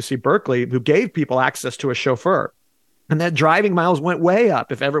Walker at UC Berkeley who gave people access to a chauffeur. And that driving miles went way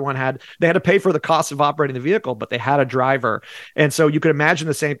up if they had to pay for the cost of operating the vehicle, but they had a driver. And so you could imagine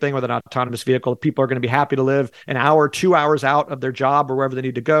the same thing with an autonomous vehicle. People are going to be happy to live an hour, 2 hours out of their job or wherever they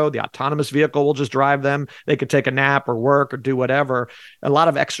need to go. The autonomous vehicle will just drive them. They could take a nap or work or do whatever. A lot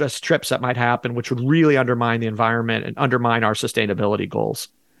of extra trips that might happen, which would really undermine the environment and undermine our sustainability goals.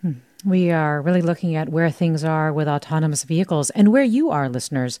 We are really looking at where things are with autonomous vehicles and where you are,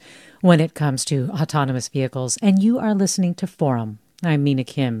 listeners, when it comes to autonomous vehicles. And you are listening to Forum. I'm Mina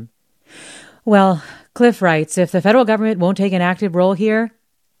Kim. Well, Cliff writes, if the federal government won't take an active role here,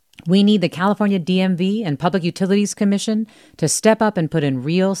 we need the California DMV and Public Utilities Commission to step up and put in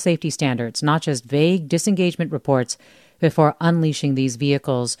real safety standards, not just vague disengagement reports, before unleashing these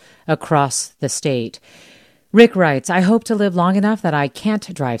vehicles across the state. Rick writes, I hope to live long enough that I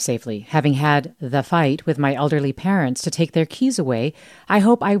can't drive safely. Having had the fight with my elderly parents to take their keys away, I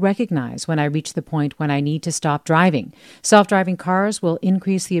hope I recognize when I reach the point when I need to stop driving. Self-driving cars will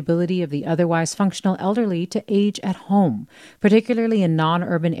increase the ability of the otherwise functional elderly to age at home, particularly in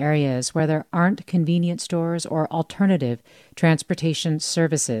non-urban areas where there aren't convenience stores or alternative transportation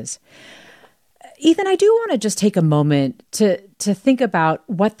services. Ethan, I do want to just take a moment to think about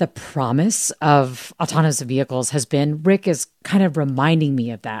what the promise of autonomous vehicles has been. Rick is kind of reminding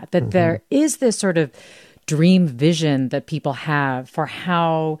me of that there is this sort of dream vision that people have for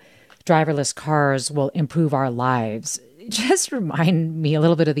how driverless cars will improve our lives. Just remind me a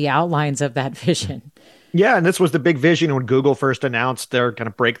little bit of the outlines of that vision. Yeah, and this was the big vision when Google first announced their kind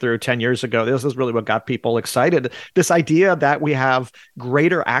of breakthrough 10 years ago. This is really what got people excited. This idea that we have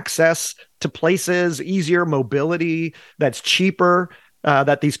greater access to places, easier mobility, that's cheaper,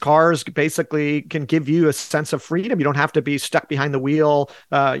 that these cars basically can give you a sense of freedom. You don't have to be stuck behind the wheel,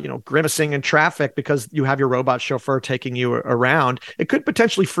 grimacing in traffic because you have your robot chauffeur taking you around. It could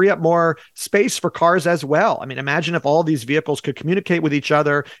potentially free up more space for cars as well. I mean, imagine if all these vehicles could communicate with each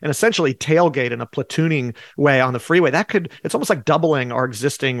other and essentially tailgate in a platooning way on the freeway. It's almost like doubling our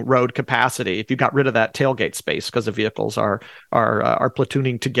existing road capacity if you got rid of that tailgate space because the vehicles are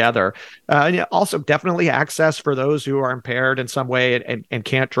platooning together. And also definitely access for those who are impaired in some way and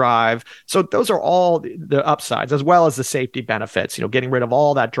can't drive. So those are all the upsides, as well as the safety benefits, getting rid of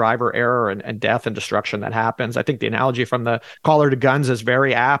all that driver error and death and destruction that happens. I think the analogy from the caller to guns is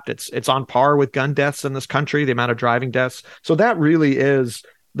very apt. It's on par with gun deaths in this country, the amount of driving deaths. So that really is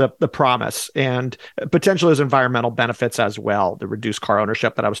the promise, and potentially there's environmental benefits as well, the reduced car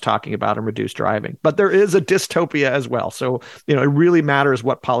ownership that I was talking about and reduced driving. But there is a dystopia as well. So, it really matters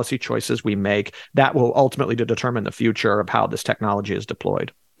what policy choices we make. That will ultimately determine the future of how this technology is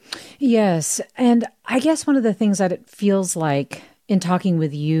deployed. Yes. And I guess one of the things that it feels like in talking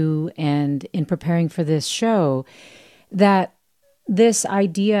with you and in preparing for this show, that this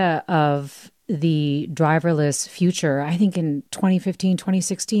idea of the driverless future, I think in 2015,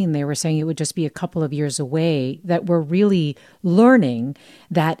 2016, they were saying it would just be a couple of years away, that we're really learning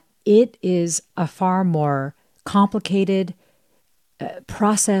that it is a far more complicated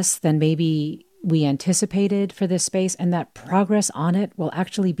process than maybe we anticipated for this space, and that progress on it will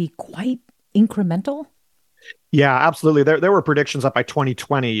actually be quite incremental. Yeah, absolutely. There were predictions that by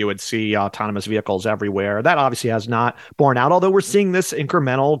 2020, you would see autonomous vehicles everywhere. That obviously has not borne out, although we're seeing this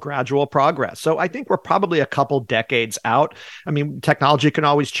incremental, gradual progress. So I think we're probably a couple decades out. I mean, technology can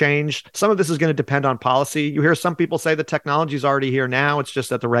always change. Some of this is going to depend on policy. You hear some people say the technology is already here now. It's just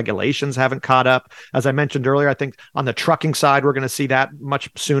that the regulations haven't caught up. As I mentioned earlier, I think on the trucking side, we're going to see that much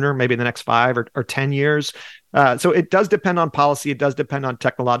sooner, maybe in the next 5 or 10 years. So it does depend on policy. It does depend on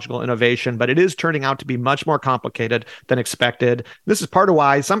technological innovation, but it is turning out to be much more complicated than expected. This is part of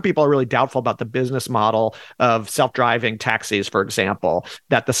why some people are really doubtful about the business model of self-driving taxis, for example,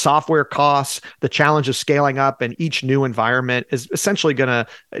 that the software costs, the challenge of scaling up in each new environment is essentially going to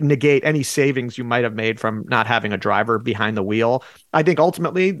negate any savings you might have made from not having a driver behind the wheel. I think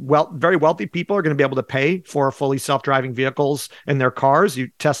ultimately, very wealthy people are going to be able to pay for fully self-driving vehicles in their cars.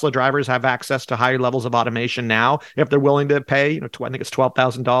 Tesla drivers have access to higher levels of automation now if they're willing to pay. I think it's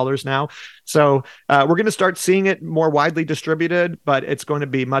 $12,000 now. So we're going to start seeing it more widely distributed, but it's going to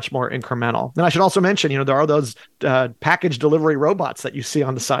be much more incremental. And I should also mention, there are those package delivery robots that you see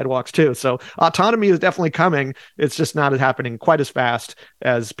on the sidewalks too. So autonomy is definitely coming. It's just not happening quite as fast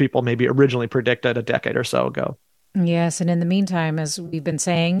as people maybe originally predicted a decade or so ago. Yes. And in the meantime, as we've been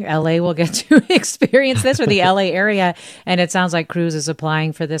saying, LA will get to experience this, or the LA area. And it sounds like Cruise is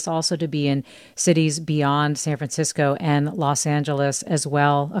applying for this also to be in cities beyond San Francisco and Los Angeles as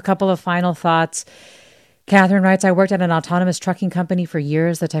well. A couple of final thoughts. Catherine writes, I worked at an autonomous trucking company for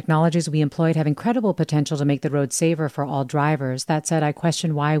years. The technologies we employed have incredible potential to make the road safer for all drivers. That said, I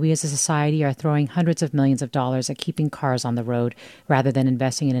question why we as a society are throwing hundreds of millions of dollars at keeping cars on the road rather than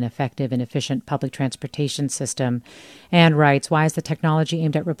investing in an effective and efficient public transportation system. And writes, why is the technology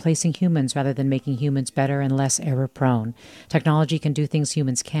aimed at replacing humans rather than making humans better and less error-prone? Technology can do things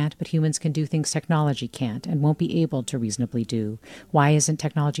humans can't, but humans can do things technology can't and won't be able to reasonably do. Why isn't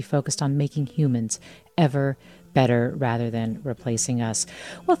technology focused on making humans ever better rather than replacing us.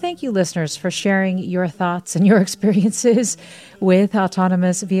 Well, thank you, listeners, for sharing your thoughts and your experiences with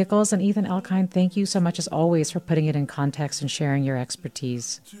autonomous vehicles. And Ethan Elkind, thank you so much, as always, for putting it in context and sharing your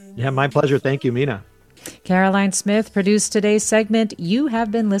expertise. Yeah, my pleasure. Thank you, Mina. Caroline Smith produced today's segment. You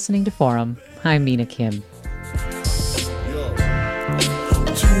have been listening to Forum. I'm Mina Kim.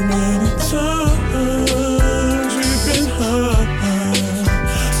 Too many times we've been hurt.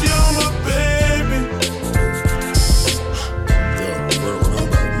 You're my baby.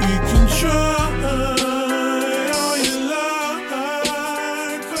 We can try all you like,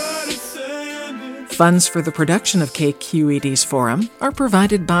 but it's ending. Funds for the production of KQED's Forum are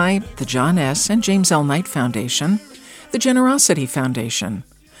provided by the John S. and James L. Knight Foundation, the Generosity Foundation,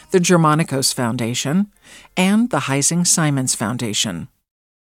 the Germanicos Foundation, and the Heising Simons Foundation.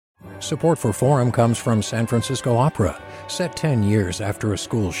 Support for Forum comes from San Francisco Opera. Set 10 years after a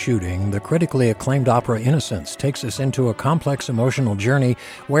school shooting, the critically acclaimed opera Innocence takes us into a complex emotional journey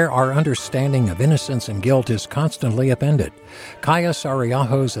where our understanding of innocence and guilt is constantly upended. Kaya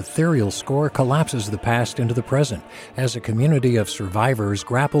Sariaho's ethereal score collapses the past into the present as a community of survivors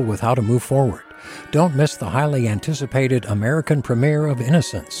grapple with how to move forward. Don't miss the highly anticipated American premiere of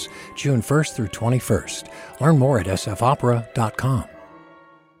Innocence, June 1st through 21st. Learn more at sfopera.com.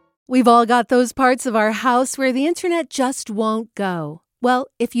 We've all got those parts of our house where the internet just won't go. Well,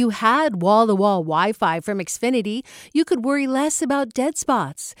 if you had wall-to-wall Wi-Fi from Xfinity, you could worry less about dead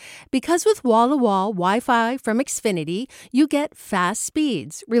spots. Because with wall-to-wall Wi-Fi from Xfinity, you get fast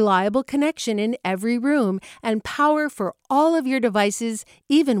speeds, reliable connection in every room, and power for all of your devices,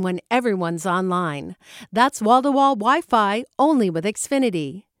 even when everyone's online. That's wall-to-wall Wi-Fi only with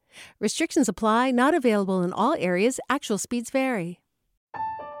Xfinity. Restrictions apply, not available in all areas. Actual speeds vary.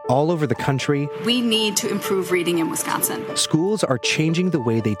 All over the country, we need to improve reading in Wisconsin. Schools are changing the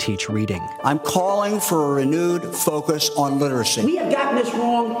way they teach reading. I'm calling for a renewed focus on literacy. We have gotten this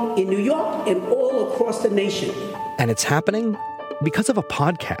wrong in New York and all across the nation. And it's happening because of a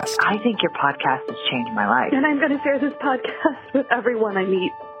podcast. I think your podcast has changed my life. And I'm going to share this podcast with everyone I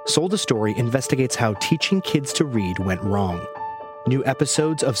meet. Sold a Story investigates how teaching kids to read went wrong. New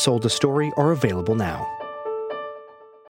episodes of Sold a Story are available now.